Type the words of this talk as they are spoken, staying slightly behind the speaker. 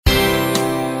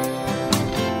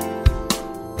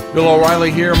Bill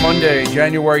O'Reilly here, Monday,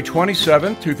 January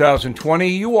 27th, 2020.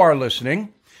 You are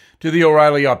listening to the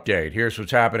O'Reilly Update. Here's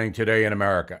what's happening today in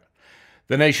America.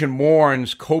 The nation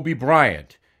mourns Kobe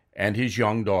Bryant and his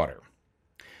young daughter.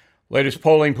 Latest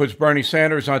polling puts Bernie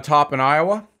Sanders on top in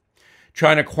Iowa.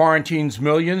 China quarantines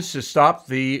millions to stop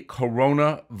the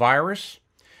coronavirus.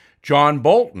 John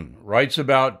Bolton writes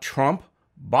about Trump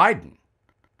Biden.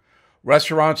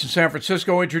 Restaurants in San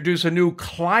Francisco introduce a new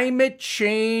climate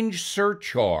change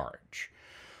surcharge.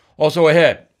 Also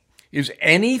ahead, is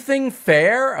anything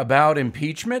fair about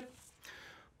impeachment?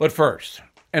 But first,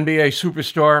 NBA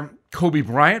superstar Kobe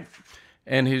Bryant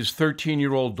and his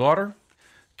 13-year-old daughter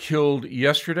killed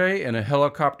yesterday in a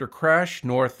helicopter crash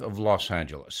north of Los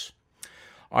Angeles.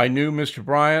 I knew Mr.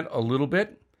 Bryant a little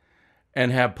bit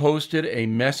and have posted a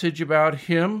message about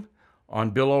him on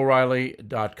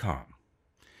BillO'Reilly.com.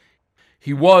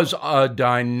 He was a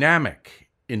dynamic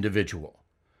individual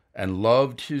and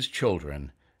loved his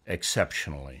children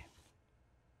exceptionally.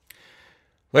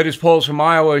 Latest polls from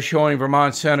Iowa showing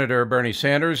Vermont Senator Bernie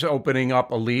Sanders opening up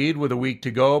a lead with a week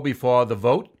to go before the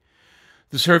vote.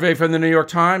 The survey from the New York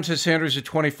Times has Sanders at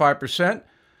 25%,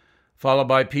 followed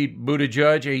by Pete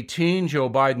Buttigieg, 18%,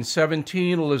 Joe Biden,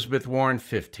 17%, Elizabeth Warren,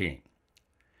 15%.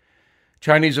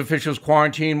 Chinese officials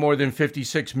quarantined more than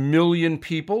 56 million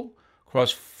people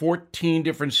across 14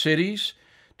 different cities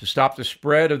to stop the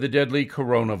spread of the deadly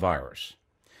coronavirus.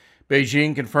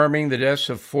 Beijing confirming the deaths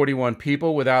of 41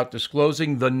 people without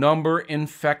disclosing the number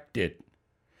infected.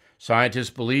 Scientists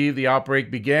believe the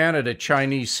outbreak began at a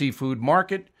Chinese seafood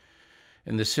market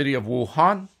in the city of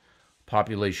Wuhan,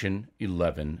 population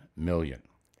 11 million.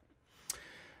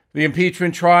 The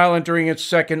impeachment trial entering its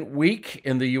second week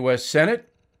in the U.S. Senate.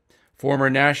 Former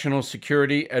National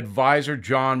Security Advisor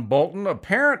John Bolton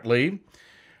apparently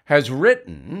has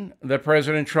written that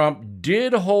President Trump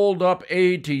did hold up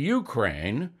aid to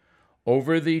Ukraine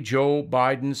over the Joe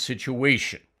Biden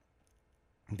situation.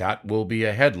 That will be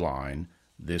a headline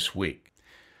this week.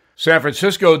 San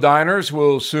Francisco diners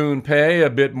will soon pay a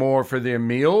bit more for their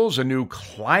meals. A new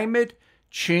climate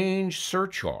change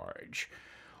surcharge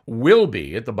will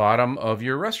be at the bottom of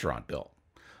your restaurant bill.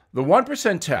 The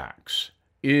 1% tax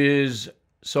is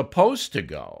supposed to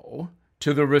go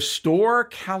to the Restore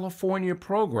California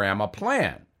program, a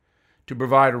plan to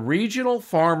provide regional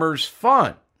farmers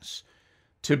funds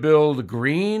to build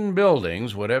green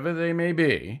buildings, whatever they may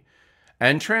be,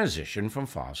 and transition from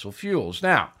fossil fuels.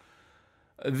 Now,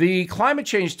 the climate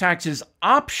change tax is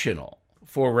optional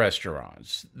for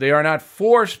restaurants. They are not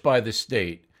forced by the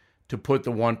state to put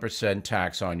the 1%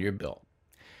 tax on your bill.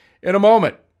 In a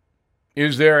moment,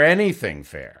 is there anything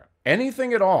fair?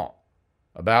 Anything at all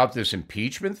about this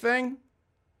impeachment thing?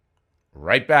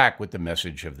 Right back with the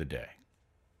message of the day.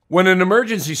 When an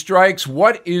emergency strikes,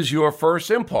 what is your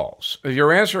first impulse? If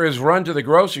your answer is run to the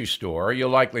grocery store, you'll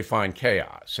likely find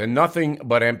chaos and nothing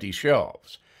but empty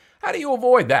shelves. How do you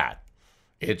avoid that?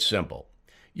 It's simple.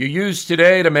 You use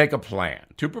today to make a plan,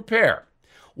 to prepare.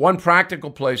 One practical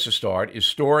place to start is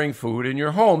storing food in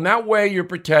your home. That way you're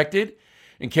protected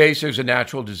in case there's a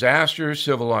natural disaster,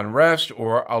 civil unrest,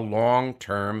 or a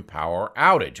long-term power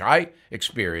outage. I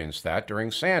experienced that during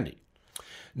Sandy.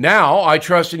 Now, I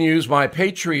trust and use my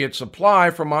Patriot Supply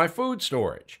for my food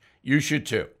storage. You should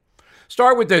too.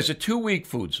 Start with this, a 2-week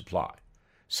food supply.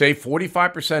 Save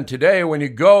 45% today when you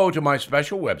go to my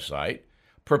special website,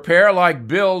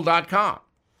 preparelikebill.com.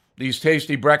 These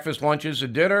tasty breakfast, lunches,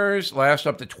 and dinners last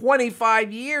up to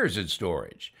 25 years in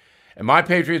storage. And My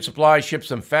Patriot Supply ships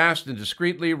them fast and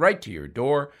discreetly right to your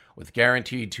door with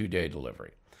guaranteed 2-day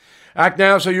delivery. Act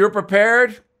now so you're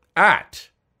prepared at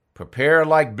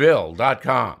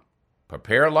preparelikebill.com.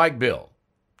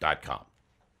 Preparelikebill.com.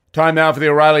 Time now for the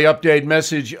O'Reilly Update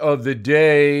message of the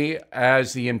day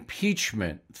as the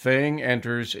impeachment thing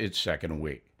enters its second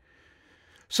week.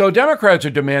 So Democrats are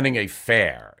demanding a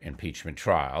fair impeachment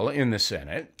trial in the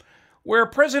Senate where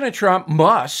President Trump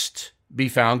must be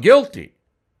found guilty.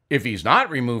 If he's not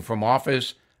removed from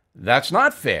office, that's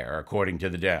not fair, according to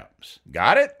the Dems.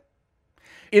 Got it?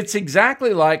 It's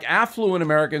exactly like affluent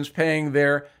Americans paying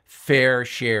their fair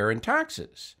share in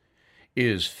taxes.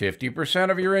 Is 50%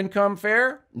 of your income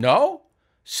fair? No?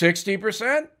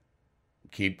 60%?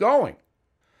 Keep going.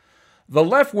 The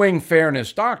left-wing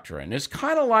fairness doctrine is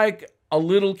kind of like a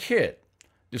little kid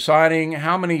deciding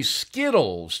how many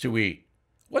Skittles to eat.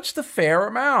 What's the fair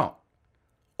amount?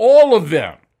 All of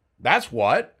them. That's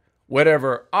what.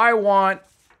 Whatever I want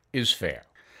is fair.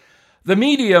 The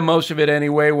media, most of it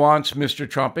anyway, wants Mr.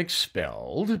 Trump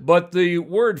expelled, but the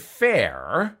word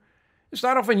fair is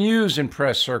not often used in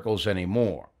press circles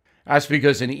anymore. That's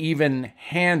because an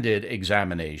even-handed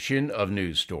examination of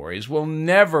news stories will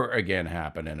never again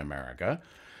happen in America,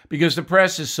 because the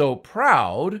press is so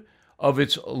proud of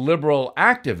its liberal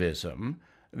activism,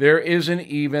 there isn't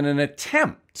even an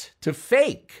attempt to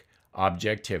fake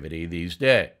objectivity these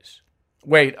days.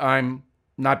 Wait, I'm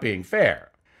not being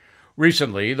fair.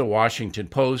 Recently, the Washington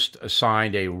Post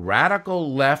assigned a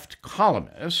radical left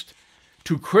columnist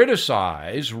to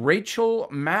criticize Rachel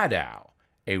Maddow,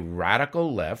 a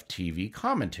radical left TV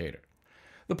commentator.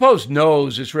 The Post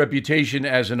knows its reputation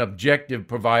as an objective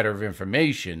provider of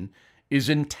information is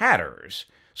in tatters,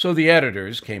 so the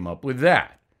editors came up with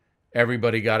that.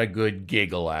 Everybody got a good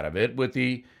giggle out of it, with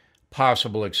the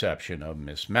possible exception of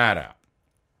Miss Maddow.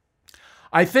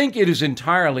 I think it is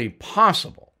entirely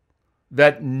possible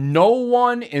that no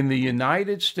one in the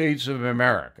United States of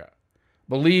America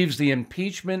believes the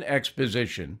impeachment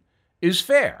exposition is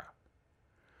fair.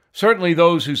 Certainly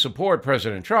those who support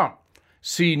President Trump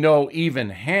see no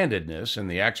even-handedness in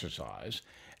the exercise,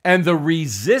 and the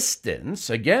resistance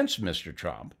against Mr.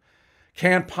 Trump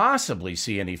can't possibly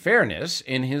see any fairness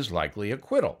in his likely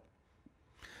acquittal.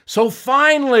 So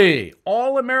finally,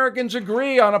 all Americans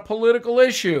agree on a political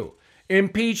issue.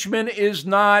 Impeachment is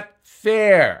not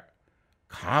fair.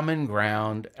 Common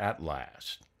ground at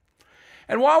last.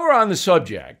 And while we're on the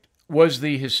subject, was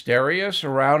the hysteria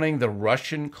surrounding the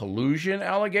Russian collusion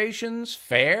allegations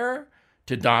fair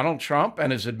to Donald Trump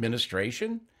and his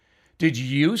administration? Did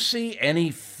you see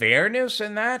any fairness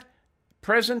in that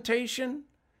presentation?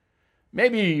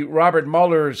 Maybe Robert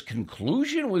Mueller's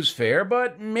conclusion was fair,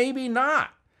 but maybe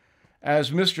not,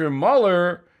 as Mr.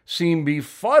 Mueller seemed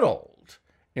befuddled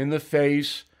in the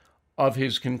face of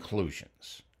his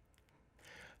conclusions.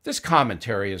 This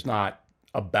commentary is not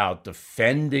about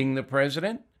defending the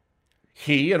president.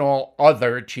 He and all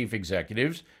other chief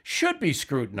executives should be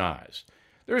scrutinized.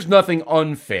 There's nothing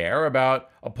unfair about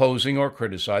opposing or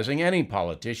criticizing any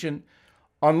politician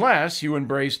unless you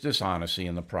embrace dishonesty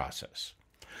in the process.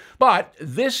 But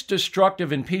this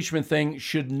destructive impeachment thing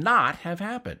should not have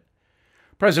happened.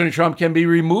 President Trump can be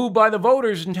removed by the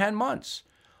voters in 10 months.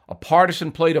 A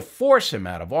partisan play to force him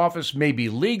out of office may be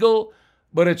legal,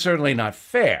 but it's certainly not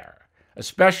fair,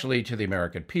 especially to the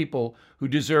American people who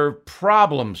deserve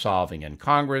problem-solving in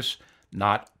Congress,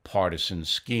 not partisan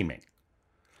scheming.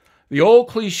 The old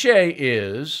cliche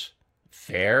is,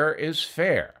 fair is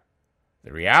fair.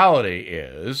 The reality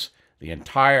is, the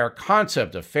entire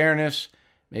concept of fairness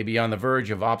may be on the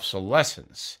verge of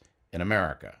obsolescence in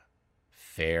America.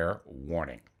 Fair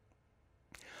warning.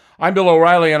 I'm Bill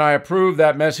O'Reilly, and I approve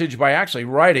that message by actually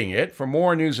writing it. For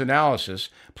more news analysis,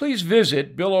 please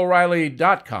visit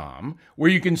BillO'Reilly.com,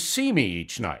 where you can see me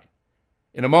each night.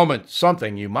 In a moment,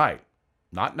 something you might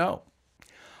not know.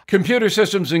 Computer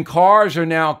systems in cars are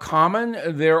now common.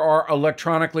 There are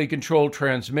electronically controlled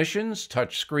transmissions,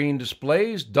 touchscreen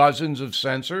displays, dozens of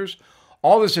sensors.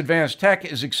 All this advanced tech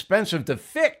is expensive to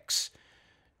fix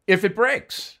if it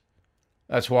breaks.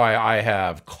 That's why I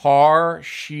have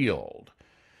CarShield.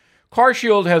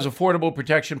 CarShield has affordable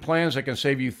protection plans that can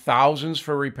save you thousands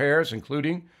for repairs,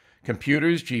 including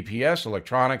computers, GPS,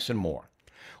 electronics, and more.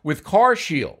 With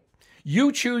CarShield,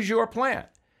 you choose your plan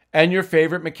and your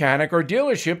favorite mechanic or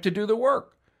dealership to do the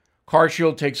work.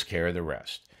 CarShield takes care of the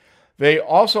rest. They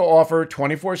also offer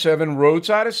 24/7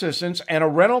 roadside assistance and a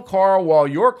rental car while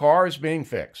your car is being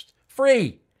fixed.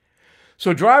 Free.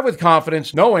 So drive with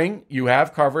confidence knowing you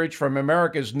have coverage from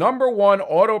America's #1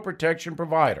 auto protection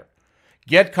provider.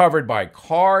 Get covered by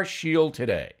CarShield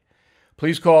today.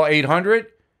 Please call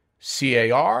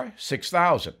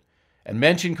 800-CAR-6000 and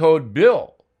mention code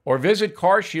BILL or visit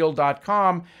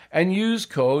carshield.com and use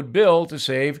code BILL to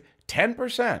save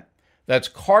 10%. That's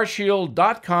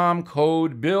carshield.com,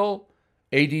 code BILL.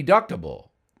 A deductible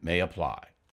may apply.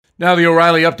 Now, the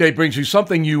O'Reilly Update brings you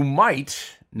something you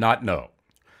might not know.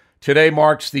 Today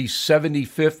marks the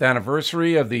 75th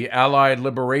anniversary of the Allied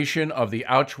liberation of the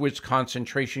Auschwitz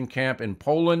concentration camp in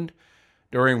Poland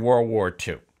during World War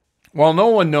II. While no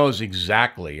one knows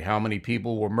exactly how many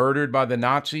people were murdered by the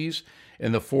Nazis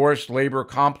in the forced labor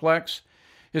complex,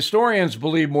 historians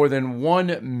believe more than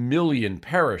 1 million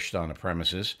perished on the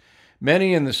premises,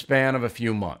 many in the span of a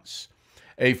few months.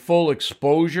 A full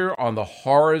exposure on the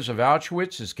horrors of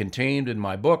Auschwitz is contained in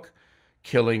my book,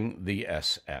 Killing the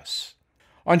SS.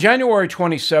 On January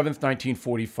 27,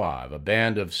 1945, a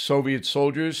band of Soviet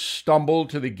soldiers stumbled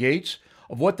to the gates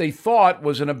of what they thought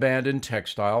was an abandoned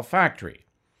textile factory.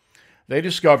 They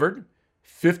discovered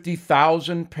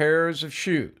 50,000 pairs of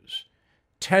shoes,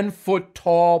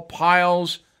 10-foot-tall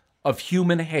piles of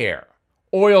human hair,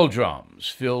 oil drums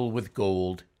filled with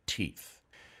gold teeth.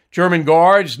 German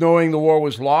guards, knowing the war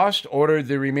was lost, ordered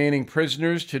the remaining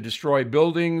prisoners to destroy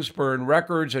buildings, burn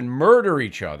records, and murder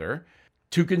each other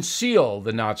to conceal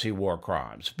the Nazi war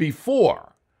crimes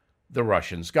before the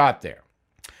Russians got there.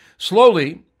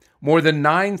 Slowly, more than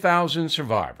 9,000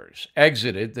 survivors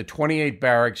exited the 28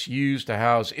 barracks used to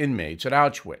house inmates at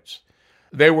Auschwitz.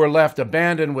 They were left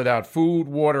abandoned without food,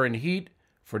 water, and heat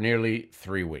for nearly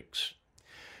 3 weeks.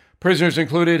 Prisoners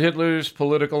included Hitler's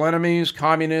political enemies,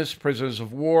 communists, prisoners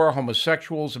of war,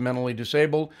 homosexuals, and mentally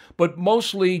disabled, but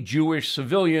mostly Jewish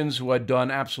civilians who had done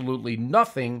absolutely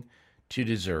nothing to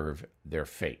deserve their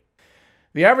fate.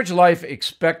 The average life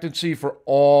expectancy for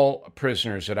all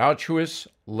prisoners at Auschwitz,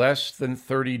 less than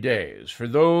 30 days. For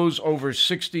those over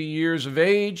 60 years of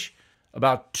age,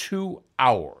 about 2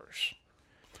 hours.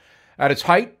 At its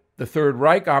height, the Third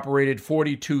Reich operated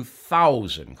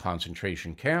 42,000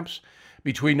 concentration camps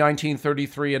between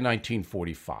 1933 and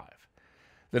 1945.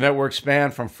 The network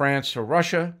spanned from France to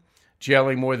Russia,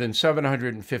 jailing more than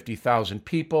 750,000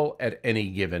 people at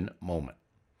any given moment.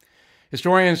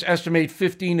 Historians estimate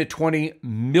 15 to 20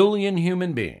 million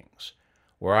human beings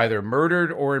were either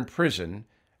murdered or imprisoned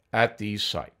at these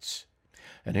sites.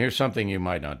 And here's something you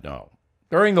might not know.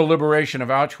 During the liberation of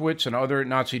Auschwitz and other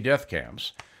Nazi death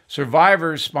camps,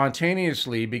 survivors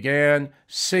spontaneously began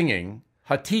singing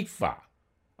Hatikva,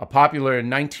 a popular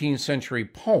 19th century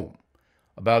poem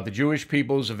about the Jewish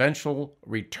people's eventual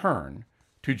return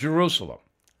to Jerusalem.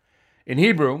 In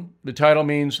Hebrew, the title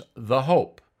means the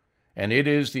hope, and it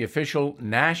is the official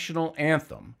national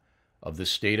anthem of the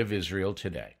State of Israel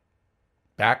today.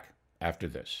 Back after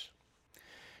this.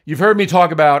 You've heard me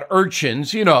talk about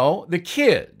urchins, the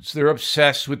kids. They're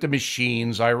obsessed with the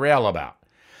machines I rail about.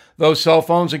 Those cell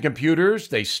phones and computers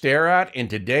they stare at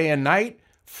into day and night,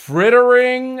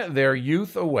 frittering their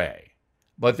youth away.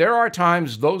 But there are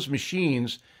times those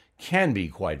machines can be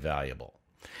quite valuable.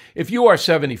 If you are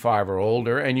 75 or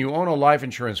older and you own a life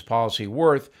insurance policy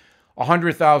worth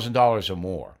 $100,000 or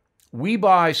more,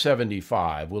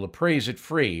 WeBuy75 will appraise it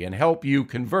free and help you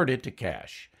convert it to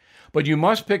cash. But you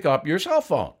must pick up your cell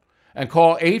phone and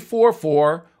call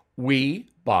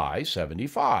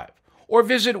 844-WeBuy75 or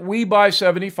visit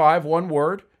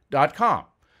WeBuy75.com.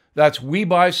 That's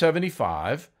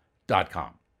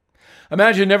WeBuy75.com.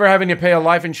 Imagine never having to pay a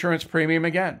life insurance premium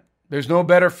again. There's no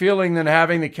better feeling than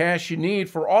having the cash you need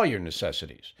for all your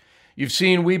necessities. You've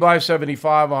seen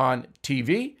WeBuy75 on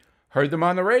TV, heard them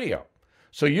on the radio.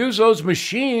 So use those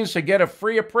machines to get a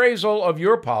free appraisal of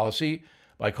your policy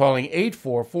by calling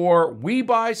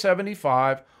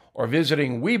 844-WeBuy75 or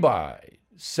visiting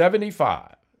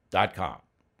WeBuy75.com.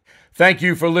 Thank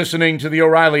you for listening to the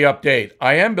O'Reilly Update.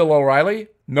 I am Bill O'Reilly.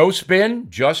 No spin,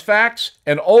 just facts,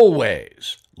 and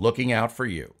always looking out for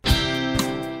you.